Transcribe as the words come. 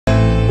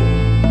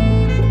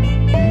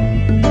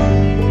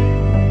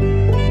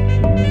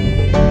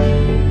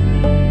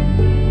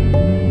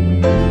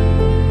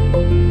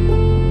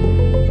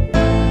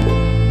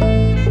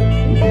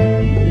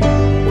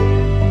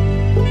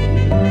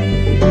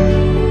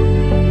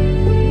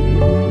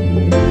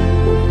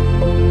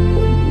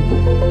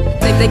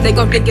They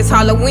gon' think it's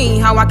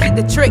Halloween, how I keep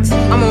the tricks.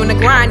 I'm on the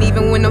grind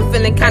even when I'm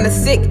feeling kinda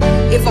sick.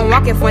 If I'm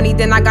walking funny,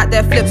 then I got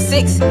that flip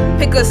 6.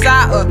 Pick a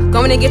side up,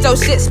 go in and get your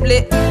shit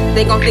split.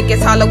 They gon' think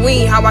it's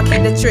Halloween, how I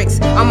keep the tricks.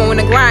 I'm on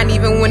the grind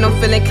even when I'm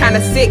feeling kinda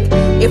sick.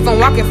 If I'm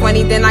walking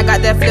funny, then I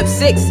got that flip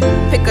 6.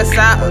 Pick a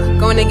side up,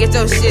 go in and get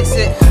your shit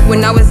sit.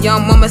 When I was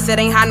young, mama said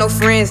ain't had no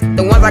friends.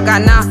 The ones I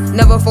got now,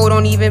 never fold,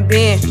 don't even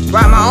bend.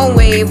 Ride my own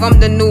wave, I'm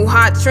the new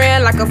hot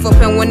trend. Like a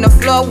footprint when the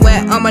floor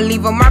wet, I'ma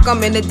leave a mark.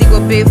 I'm in the deep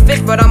with big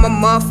fish, but I'm a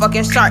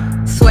motherfucking shark.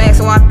 Swag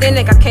so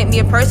authentic, I can't be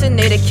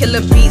impersonated.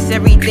 Killer beats,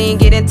 everything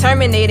getting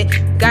terminated.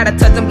 Gotta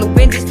touch them blue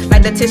binges,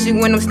 like the tissue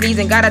when I'm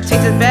sneezing. Gotta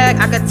change his bag,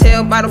 I can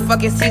tell by the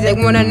fucking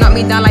season. Wanna knock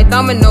me down like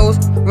dominoes,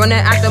 running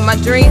after my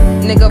dream,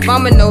 nigga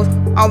vominos.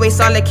 Always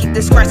solid, keep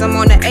the scratch, I'm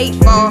on the 8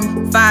 ball.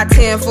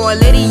 5'10" for a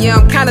lady, yeah,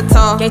 I'm kinda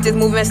tall. Can't just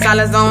move in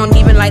silent zone,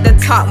 even like the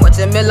top. Much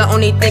a Miller,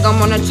 only think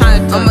I'm on a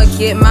China. I'ma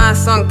get mine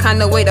some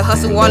kinda way to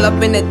hustle all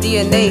up in the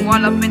DNA.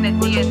 All up in the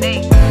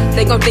DNA.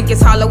 They gon' think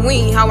it's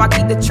Halloween, how I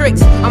keep the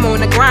tricks. I'm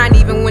on the grind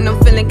even when I'm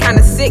feeling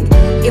kinda sick.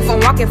 If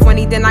I'm walking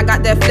funny, then I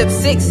got that flip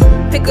 6.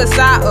 Pick a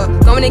side up,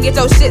 go in and get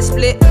your shit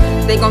split.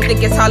 They gon'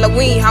 think it's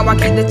Halloween, how I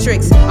keep the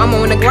tricks. I'm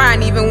on the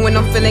grind even when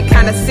I'm feeling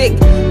kinda sick.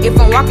 If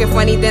I'm walking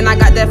funny, then I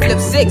got that flip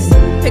 6.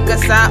 Pick a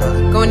side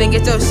up, go in and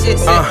get your shit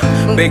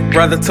split. Big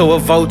brother to a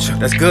vulture,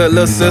 that's good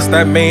little sis,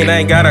 that mean I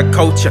ain't gotta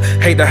coach ya.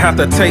 Hate to have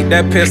to take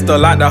that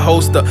pistol out the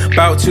holster.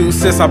 Bout you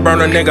sis, I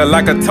burn a nigga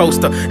like a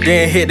toaster.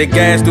 Then hit the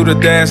gas, do the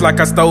dash like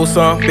I stole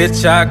some.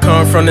 Bitch, I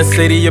come from the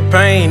city of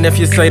pain. If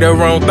you say the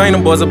wrong thing,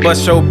 them boys will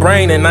bust your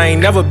brain. And I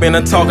ain't never been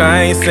a talker,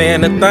 I ain't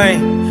saying a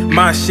thing.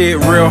 My shit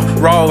real,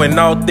 raw and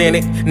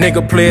authentic.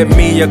 Nigga play at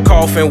me, a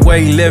coffin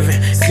way living.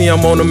 See,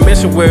 I'm on a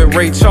mission with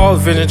Ray Charles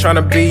vision.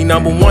 Tryna be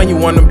 #1, you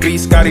wanna be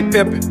Scottie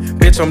Pippen.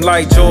 Bitch, I'm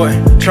like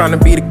Jordan,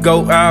 tryna be the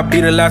GOAT. I'll be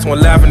the last one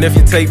laughing if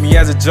you take me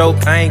as a joke.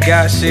 I ain't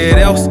got shit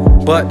else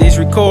but these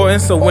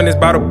recordings, so when it's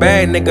about a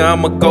bag, nigga,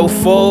 I'ma go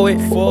forward.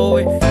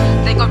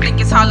 They gon' think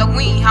it's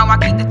Halloween, how I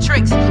keep the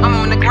tricks. I'm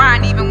on the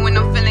grind even when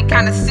I'm feeling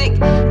kinda sick.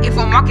 If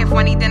I'm walking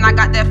funny, then I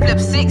got that flip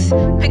 6.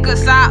 Pick a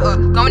side up,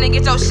 go in and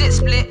get your shit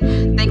split.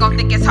 They gon'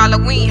 think it's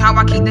Halloween, how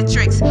I keep the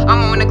tricks.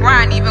 I'm on the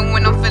grind even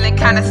when I'm feeling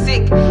kinda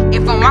sick.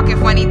 If I'm walking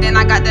funny, then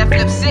I got that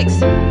flip 6.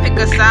 Pick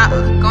a side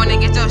up, go in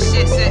and get your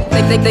shit sit.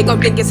 They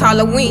gon' think it's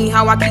Halloween,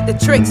 how I keep the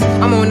tricks.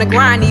 I'm on the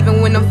grind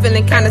even when I'm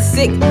feeling kinda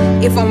sick.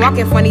 If I'm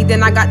walking funny,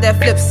 then I got that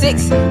flip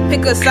 6.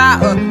 Pick a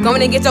side up, go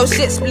in and get your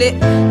shit split.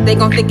 They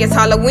gon' think it's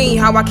Halloween,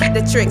 how I keep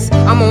the tricks.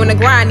 I'm on the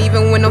grind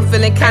even when I'm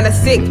feeling kinda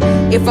sick.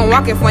 If I'm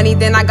walking funny,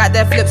 then I got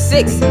that flip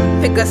 6.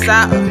 Pick a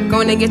side up, go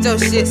in and get your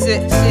shit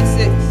sit.